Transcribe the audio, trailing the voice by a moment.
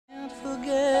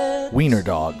Wiener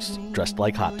dogs dressed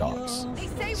like hot dogs.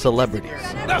 Celebrities.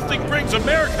 Nothing brings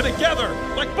America together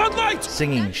like Bud Light!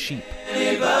 Singing sheep.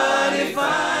 Anybody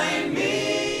find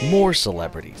me? More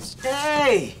celebrities.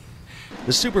 Hey!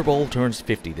 The Super Bowl turns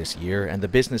 50 this year, and the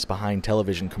business behind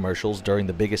television commercials during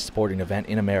the biggest sporting event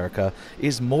in America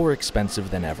is more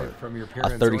expensive than ever. A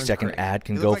 30-second ad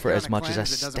can go for as much as a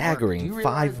staggering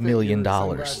 $5 million.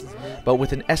 But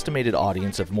with an estimated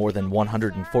audience of more than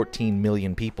 114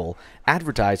 million people,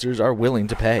 advertisers are willing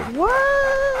to pay.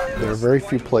 There are very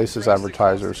few places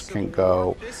advertisers can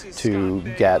go to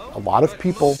get a lot of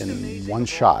people in one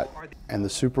shot, and the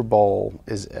Super Bowl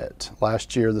is it.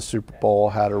 Last year, the Super Bowl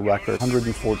had a record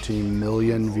 114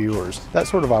 million viewers. That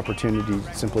sort of opportunity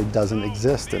simply doesn't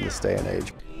exist in this day and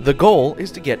age. The goal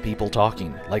is to get people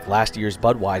talking, like last year's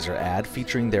Budweiser ad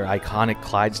featuring their iconic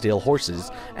Clydesdale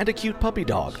horses and a cute puppy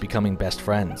dog becoming best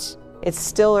friends. It's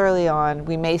still early on.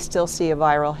 We may still see a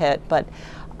viral hit, but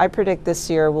I predict this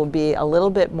year will be a little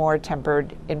bit more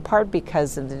tempered, in part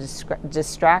because of the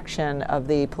distraction of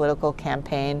the political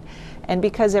campaign and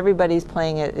because everybody's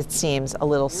playing it, it seems, a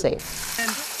little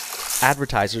safe.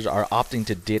 Advertisers are opting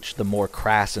to ditch the more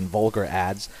crass and vulgar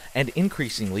ads and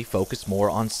increasingly focus more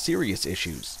on serious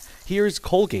issues. Here's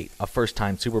Colgate, a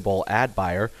first-time Super Bowl ad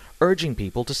buyer, urging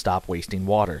people to stop wasting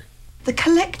water. The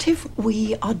collective,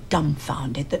 we are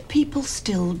dumbfounded that people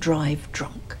still drive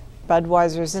drunk.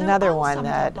 Budweiser is another one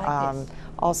that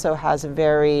also has a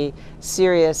very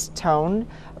serious tone,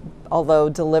 although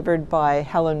delivered by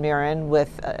Helen Mirren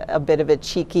with a bit of a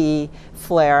cheeky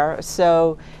flair.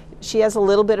 So she has a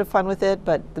little bit of fun with it,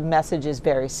 but the message is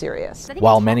very serious.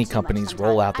 While many companies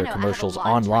roll out their commercials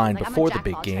online before the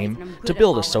big game to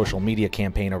build a social media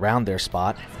campaign around their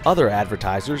spot, other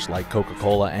advertisers like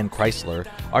Coca-Cola and Chrysler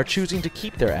are choosing to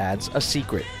keep their ads a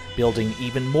secret, building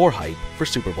even more hype for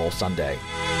Super Bowl Sunday.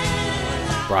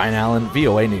 Brian Allen,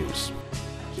 VOA News.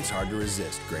 It's hard to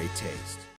resist great taste.